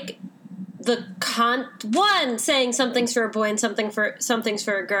like saying something's for a boy and something's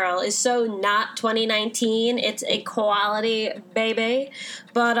for a girl is so not 2019. It's equality, baby.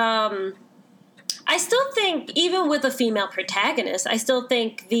 But I still think, even with a female protagonist, I still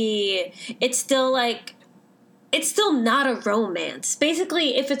think it's still like it's still not a romance.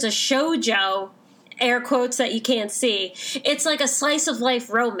 Basically, if it's a shoujo, air quotes that you can't see, it's like a slice of life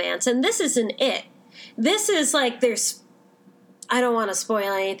romance, and this isn't it. This is like I don't want to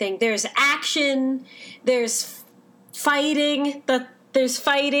spoil anything. There's action, there's fighting,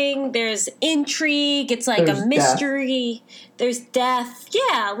 there's intrigue, it's like There's a mystery, there's death.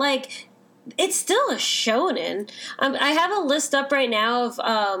 Yeah, like, it's still a shonen. I have a list up right now of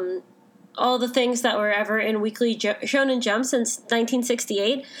all the things that were ever in Weekly Shonen Jump since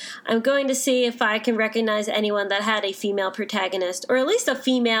 1968. I'm going to see if I can recognize anyone that had a female protagonist, or at least a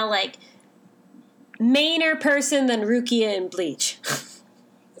female, like, mainer person than Rukia in Bleach.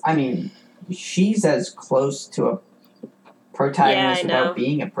 I mean, she's as close to a protagonist without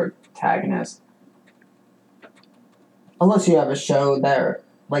being a protagonist. Unless you have a show that,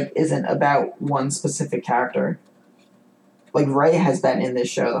 like, isn't about one specific character. Like, Ray has been in this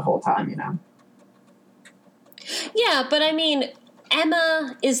show the whole time, you know? Yeah, but I mean,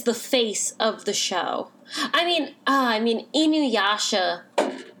 Emma is the face of the show. I mean, Inuyasha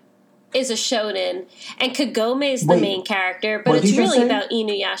is a shonen, and Kagome is the main character, but it's really about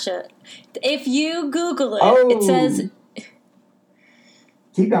Inuyasha. If you Google it, it says...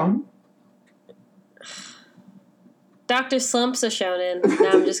 Keep going. Dr. Slump's a shonen.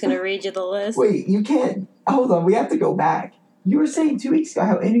 Now I'm just going to read you the list. Wait, you can't... Hold on, we have to go back. You were saying 2 weeks ago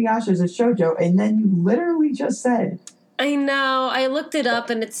how Inuyasha is a shoujo, and then you literally just said... I know. I looked it up,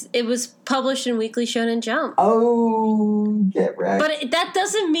 and it was published in Weekly Shonen Jump. Oh, get wrecked. But that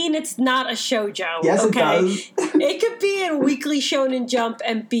doesn't mean it's not a shoujo. Yes, okay? it does. It could be in Weekly Shonen Jump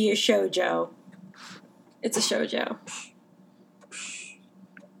and be a shoujo. It's a shoujo.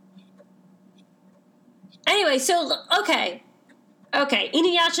 Anyway, so, okay,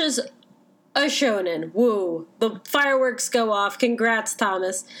 Inuyasha's a shonen. Woo. The fireworks go off. Congrats,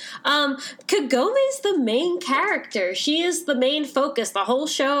 Thomas. Kagome's the main character. She is the main focus. The whole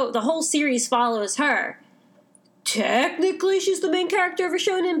show, the whole series follows her. Technically, she's the main character of a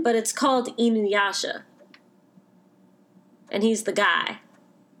shonen, but it's called Inuyasha. And he's the guy.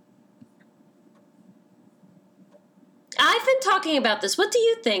 I've been talking about this. What do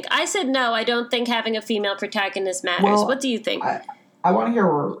you think? I said no, I don't think having a female protagonist matters. Well, what do you think? I want to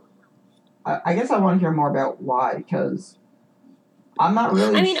hear... I guess I want to hear more about why, because I'm not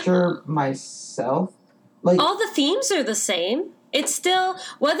really sure myself. Like, all the themes are the same. It's still,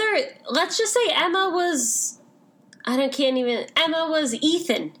 let's just say Emma was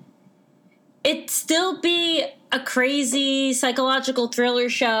Ethan. It'd still be a crazy psychological thriller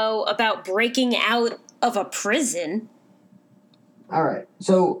show about breaking out of a prison. All right,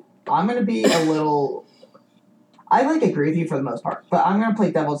 so I'm going to be a little... I agree with you for the most part, but I'm going to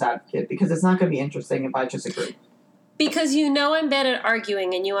play devil's advocate because it's not going to be interesting if I just agree. Because you know I'm bad at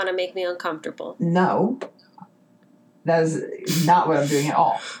arguing and you want to make me uncomfortable. No. That is not what I'm doing at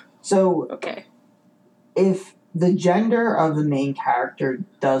all. So, okay. If the gender of the main character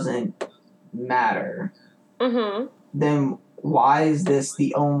doesn't matter, then why is this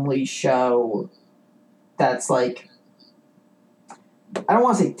the only show that's like... I don't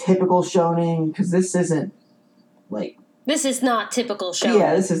want to say typical shonen, because this isn't like... This is not typical shonen.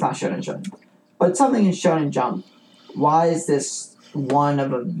 Yeah, this is not shonen. But something in Shonen Jump. Why is this one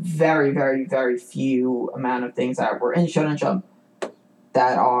of a very, very, very few amount of things that were in Shonen Jump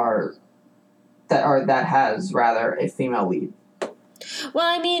that has rather a female lead? Well,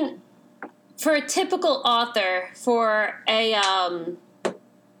 I mean, for a typical author, for a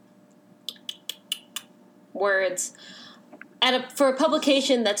for a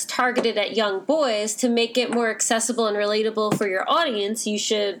publication that's targeted at young boys, to make it more accessible and relatable for your audience,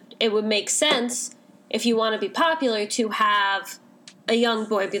 it would make sense, if you want to be popular, to have a young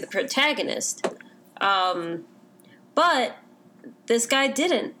boy be the protagonist. But this guy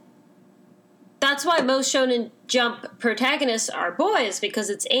didn't. That's why most Shonen Jump protagonists are boys,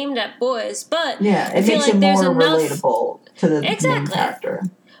 because it's aimed at boys. But yeah, it makes it more relatable to the main character.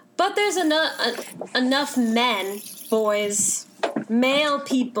 But there's enough men, boys, male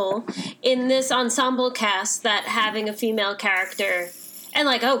people in this ensemble cast that having a female character, and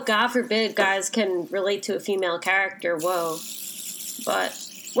like, oh, God forbid guys can relate to a female character, whoa. But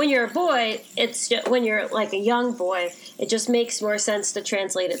when you're a boy, when you're like a young boy, it just makes more sense to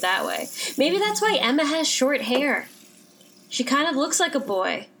translate it that way. Maybe that's why Emma has short hair. She kind of looks like a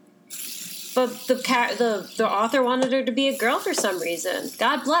boy. But the author wanted her to be a girl for some reason.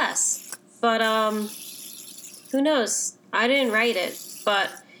 God bless. But, who knows? I didn't write it. But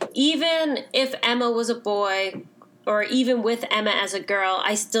even if Emma was a boy, or even with Emma as a girl,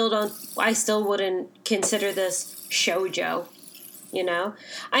 I still wouldn't consider this shoujo. You know?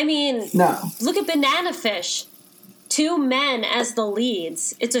 I mean, no. Look at Banana Fish. two men as the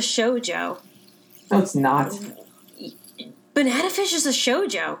leads. It's a shoujo. No, it's not. Banana Fish is a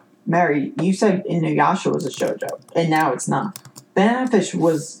shoujo. Mary, you said Inuyasha was a shoujo, and now it's not. Banana Fish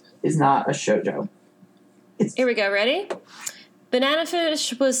is not a shoujo. Here we go. Ready? Banana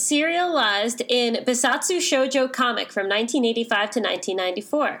Fish was serialized in Bisatsu Shoujo Comic from 1985 to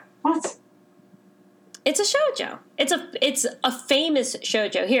 1994. What? It's a shoujo. It's a famous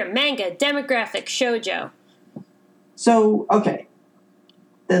shoujo. Here, manga, demographic, shoujo. So, okay.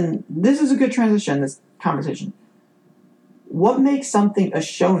 Then this is a good transition, this conversation. What makes something a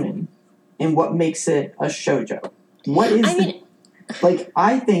shonen and what makes it a shoujo? What is I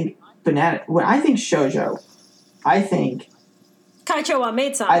think when I think shoujo, I think Kaicho wa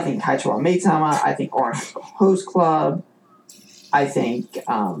Maid-sama. I think Kaicho wa Maid-sama, I think Orange Host Club, I think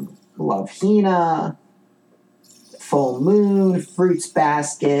Love Hina, Full Moon, Fruits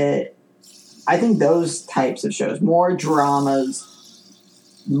Basket. I think those types of shows, more dramas,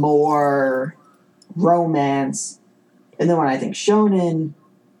 more romance. And then when I think shonen,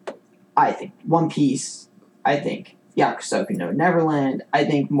 I think One Piece, I think Yakusoku no Neverland, I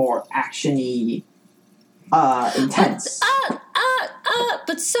think more action-y, intense.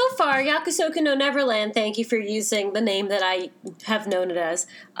 But so far, Yakusoku no Neverland, thank you for using the name that I have known it as,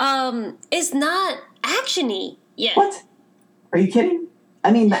 is not action-y yet. What? Are you kidding?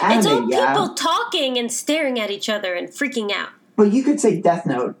 I mean, the anime, it's all people talking and staring at each other and freaking out. But you could say Death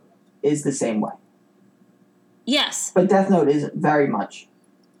Note is the same way. Yes. But Death Note is very much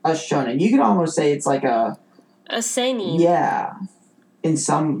a shonen. You could almost say it's like a seinen. Yeah. In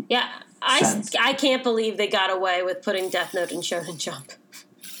some sense. I can't believe they got away with putting Death Note in Shonen Jump.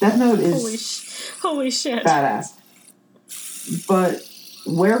 Death Note is holy shit. Badass. But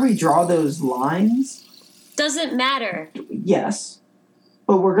where we draw those lines doesn't matter. Yes.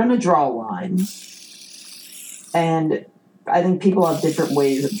 But we're going to draw lines. And I think people have different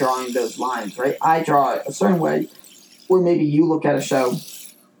ways of drawing those lines, right? I draw it a certain way where maybe you look at a show,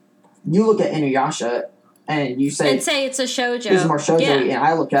 you look at Inuyasha, and you say... And say it's a shoujo. This is more shoujo, yeah. And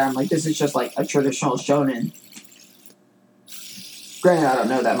I look at it, I'm like, this is just like a traditional shonen. Granted, I don't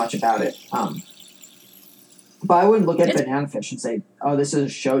know that much about it. But I wouldn't look at Banana Fish and say, oh, this is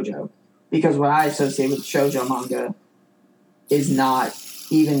a shoujo. Because what I associate with shoujo manga is not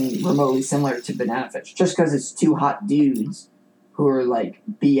even remotely similar to Banana Fish. Just because it's two hot dudes who are like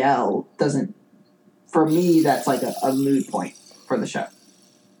BL doesn't... For me, that's like a mood point for the show.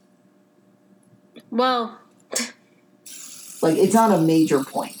 Well... Like, it's not a major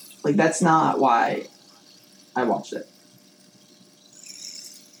point. Like, that's not why I watched it.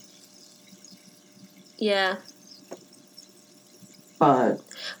 Yeah. But...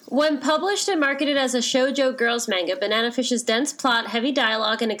 When published and marketed as a shoujo girls manga, Banana Fish's dense plot, heavy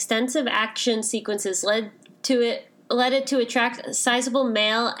dialogue, and extensive action sequences led it to attract a sizable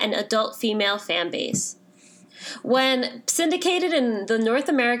male and adult female fan base. When syndicated in the North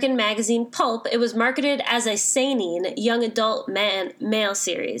American magazine Pulp, it was marketed as a seinen, young adult male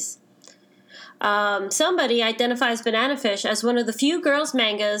series. Somebody identifies Banana Fish as one of the few girls'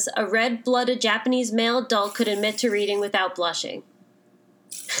 mangas a red-blooded Japanese male adult could admit to reading without blushing.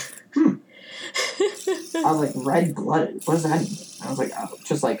 I was like, red-blooded? What does that mean? I was like, oh,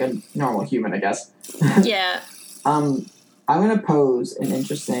 just like a normal human, I guess. Yeah. I'm going to pose an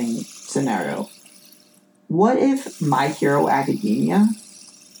interesting scenario. What if My Hero Academia,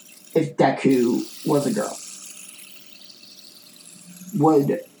 if Deku was a girl?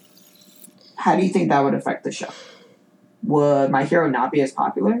 How do you think that would affect the show? Would My Hero not be as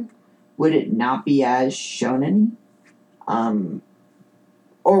popular? Would it not be as shonen?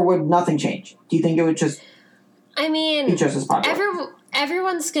 Or would nothing change? Do you think it would just be just as popular?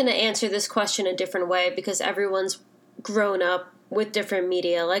 Everyone's going to answer this question a different way because everyone's grown up with different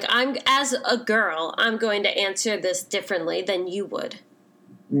media. Like, as a girl, I'm going to answer this differently than you would.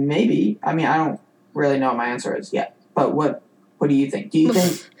 Maybe. I mean, I don't really know what my answer is yet. But what do you think? Do you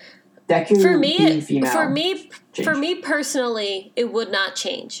think Deku being female for me personally, it would not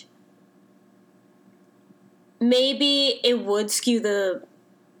change. Maybe it would skew the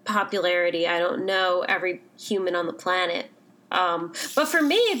popularity. I don't know every human on the planet. But for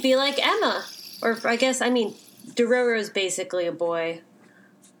me, it'd be like Emma. Or I guess, Dororo's basically a boy.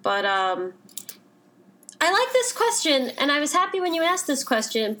 But I like this question, and I was happy when you asked this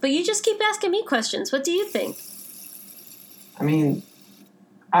question, but you just keep asking me questions. What do you think? I mean,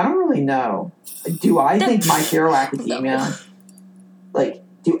 I don't really know. Do I think My Hero Academia... Like,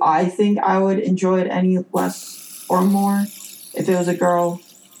 do I think I would enjoy it any less or more if it was a girl?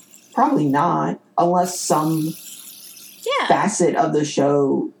 Probably not, unless some facet of the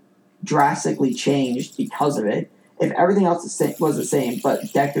show drastically changed because of it. if everything else was the same, but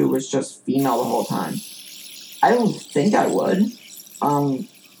Deku was just female the whole time, I don't think I would.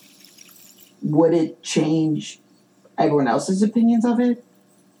 Would it change everyone else's opinions of it?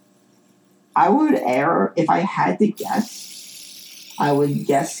 I would err, if I had to guess, I would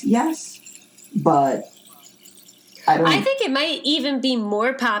guess yes, but I don't... I think it might even be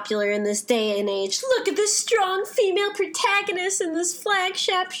more popular in this day and age. Look at this strong female protagonist in this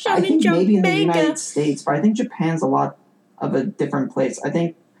flagship I Shonen think Jump maybe in the manga. United States, but I think Japan's a lot of a different place. I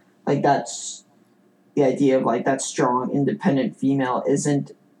think, like, that's the idea of, like, that strong, independent female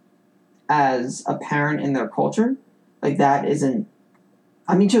isn't as apparent in their culture. Like, that isn't...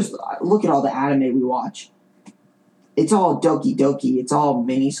 I mean, just look at all the anime we watch. It's all doki doki. It's all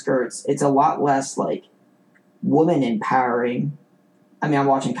mini skirts. It's a lot less, like, woman empowering. I mean, I'm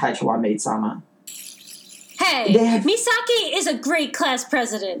watching Kaichiwa Maid-sama. Hey, They have- Misaki is a great class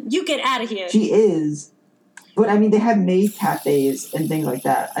president. You get out of here. She is. But, I mean, they have maid cafes and things like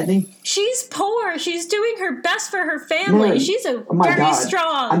that. I think... She's poor. She's doing her best for her family. No, She's oh my very God.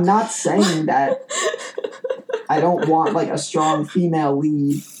 strong. I'm not saying that I don't want, like, a strong female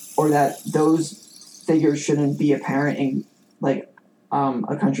lead or that those figures shouldn't be apparent in, like,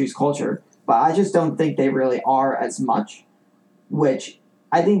 a country's culture. But I just don't think they really are as much, which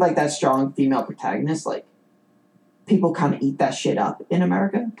I think, like, that strong female protagonist, like, people kind of eat that shit up in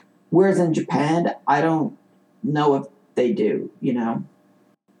America. Whereas in Japan, I don't know if they do, you know?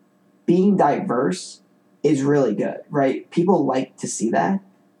 Being diverse is really good, right? People like to see that.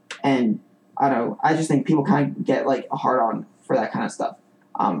 And I don't know, I just think people kind of get, like, a hard-on for that kind of stuff.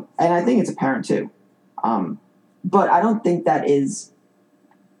 And I think it's apparent, too. But I don't think that is...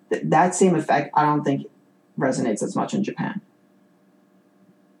 that same effect, I don't think resonates as much in Japan.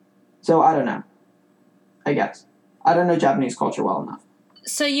 So, I don't know. I guess. I don't know Japanese culture well enough.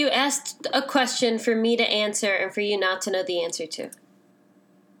 So you asked a question for me to answer and for you not to know the answer to.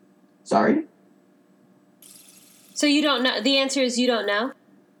 Sorry? So you don't know. The answer is you don't know?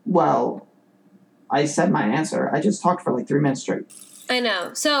 Well, I said my answer. I just talked for like 3 minutes straight. I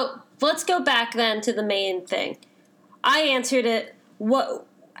know. So let's go back then to the main thing. I answered it. What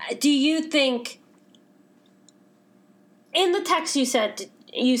do you think? In the text you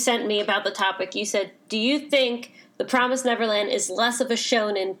sent me about the topic, you said, do you think The Promised Neverland is less of a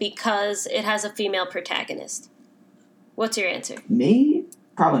shonen because it has a female protagonist? What's your answer? Me?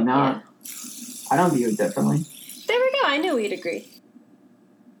 Probably not. Yeah. I don't view it differently. There we go. I knew we'd agree.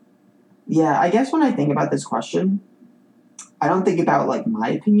 Yeah, I guess when I think about this question, I don't think about, like, my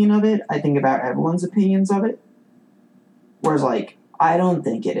opinion of it. I think about everyone's opinions of it. Whereas, like, I don't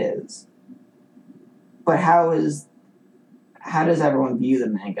think it is. But how does everyone view the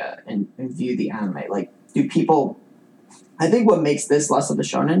manga and view the anime? Like, do people... I think what makes this less of a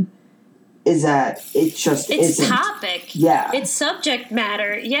shonen is that it just It's isn't... topic. Yeah. It's subject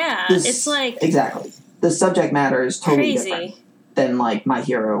matter. Yeah. This- It's like Exactly. The subject matter is totally crazy. different than, like, My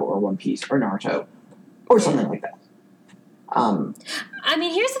Hero or One Piece or Naruto or something like that. I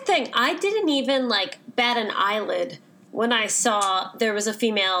mean, here's the thing. I didn't even, like, bat an eyelid when I saw there was a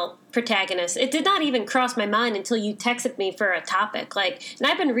female protagonist. It did not even cross my mind until you texted me for a topic. Like, and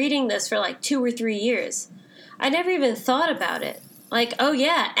I've been reading this for, like, 2 or 3 years. I never even thought about it. Like, oh,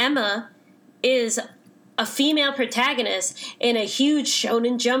 yeah, Emma is a female protagonist in a huge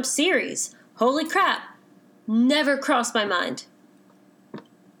Shonen Jump series. Holy crap. Never crossed my mind.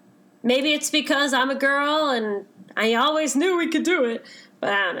 Maybe it's because I'm a girl and I always knew we could do it, but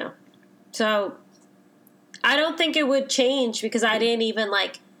I don't know. So, I don't think it would change because I didn't even,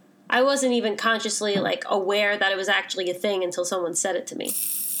 like, I wasn't even consciously, like, aware that it was actually a thing until someone said it to me.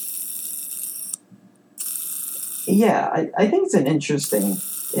 Yeah, I think it's an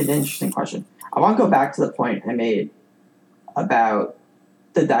interesting question. I want to go back to the point I made about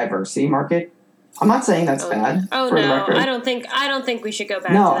the diversity market. I'm not saying that's bad. Oh for the no, record. I don't think we should go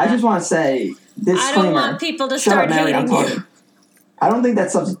back No, to that. I just want to say disclaimer. I don't want people to Shut start up, Mary, I'm hating you. talking. I don't think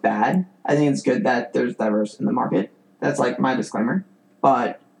that stuff's bad. I think it's good that there's diverse in the market. That's like my disclaimer.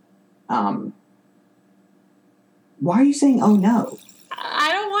 But why are you saying oh no?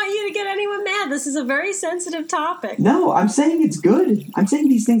 I don't want you to get anyone mad. This is a very sensitive topic. No, I'm saying it's good. I'm saying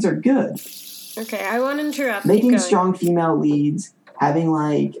these things are good. Okay, I won't interrupt. Making Keep going. strong female leads, having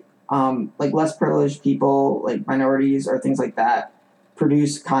like less privileged people, like minorities or things like that,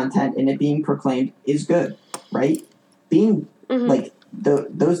 produce content and it being proclaimed is good, right? Being like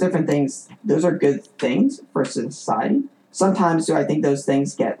those different things, those are good things for society. Sometimes do I think those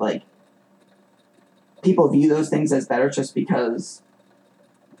things get like people view those things as better just because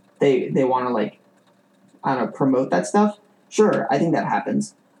they want to like I don't know promote that stuff. Sure, I think that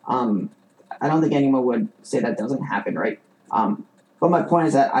happens. I don't think anyone would say that doesn't happen, right? But my point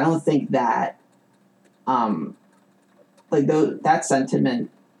is that I don't think that that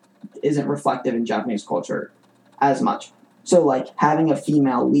sentiment isn't reflective in Japanese culture as much. So like having a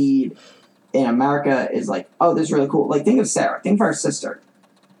female lead in America is like, oh, this is really cool. Like think of Sarah. Think of our sister.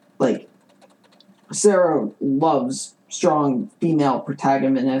 Like Sarah loves strong female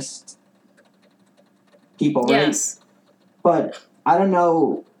protagonist people, right? Yes. But I don't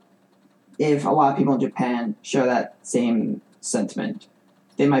know if a lot of people in Japan share that same sentiment.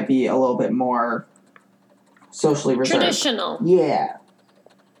 They might be a little bit more socially reserved. Traditional. Yeah.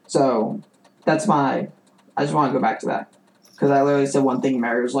 So that's I just want to go back to that. Because I literally said one thing,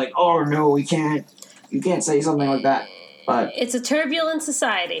 Mary was like, oh no, you can't say something like that. But it's a turbulent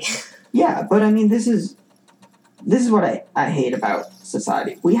society. yeah, but I mean, this is what I hate about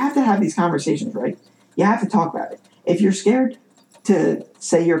society. We have to have these conversations, right? You have to talk about it. If you're scared to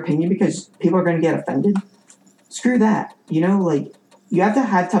say your opinion because people are going to get offended, screw that. You know, like, you have to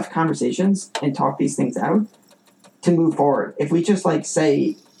have tough conversations and talk these things out to move forward. If we just, like,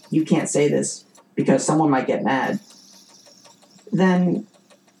 say, you can't say this because someone might get mad, then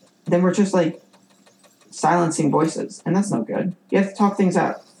we're just, like, silencing voices. And that's no good. You have to talk things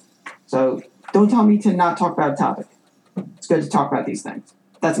out. So don't tell me to not talk about a topic. It's good to talk about these things.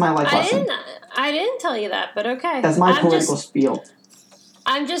 That's my life lesson. I didn't tell you that, but okay. That's my political spiel.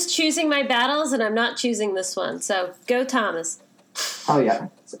 I'm just choosing my battles, and I'm not choosing this one. So go, Thomas. Oh yeah,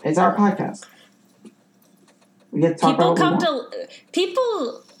 it's our podcast. We get to talk about what we want.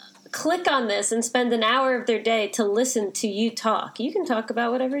 People click on this and spend an hour of their day to listen to you talk. You can talk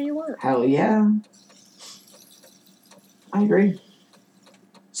about whatever you want. Hell yeah, I agree.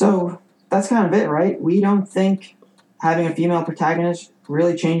 So that's kind of it, right? We don't think having a female protagonist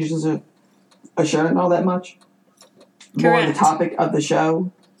really changes a show all that much. Correct. More the topic of the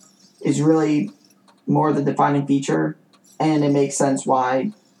show is really more the defining feature, and it makes sense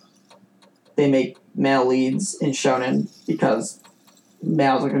why they make male leads in shonen, because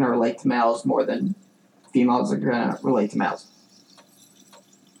males are going to relate to males more than females are going to relate to males.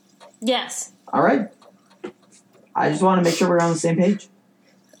 Yes. All right. I just want to make sure we're on the same page.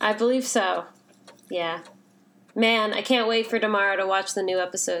 I believe so. Yeah. Man, I can't wait for tomorrow to watch the new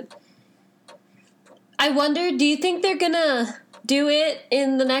episode. I wonder, do you think they're gonna do it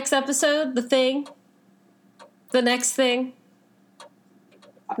in the next episode? The thing? The next thing?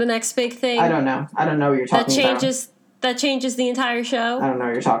 The next big thing? I don't know. I don't know what you're talking about. That changes the entire show? I don't know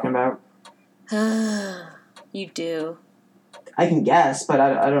what you're talking about. You do. I can guess, but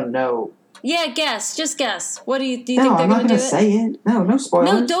I don't know. Yeah, guess. Just guess. What do you think No, they're I'm not going to do? going to say it. No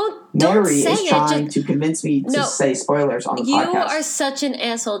spoilers. No, don't Mary say is it. trying to convince me to say spoilers on the podcast. You are such an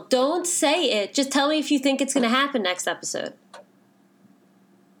asshole. Don't say it. Just tell me if you think it's going to happen next episode.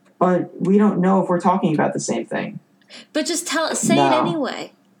 But we don't know if we're talking about the same thing. But just say it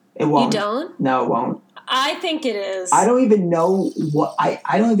anyway. It won't. You don't? No, it won't. I think it is. I don't even know what...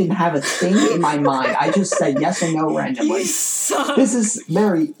 I don't even have a thing in my mind. I just said yes or no randomly. You suck. This is...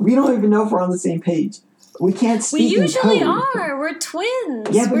 Mary, we don't even know if we're on the same page. We can't speak We usually in code. are. We're twins.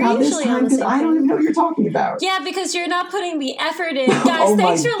 Yeah, but we're not this usually time, on the because same I don't page. even know what you're talking about. Yeah, because you're not putting the effort in. Guys, Oh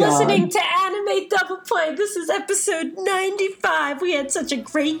thanks my for God. listening to Anime Double Play. This is episode 95. We had such a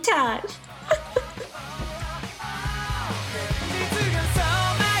great time.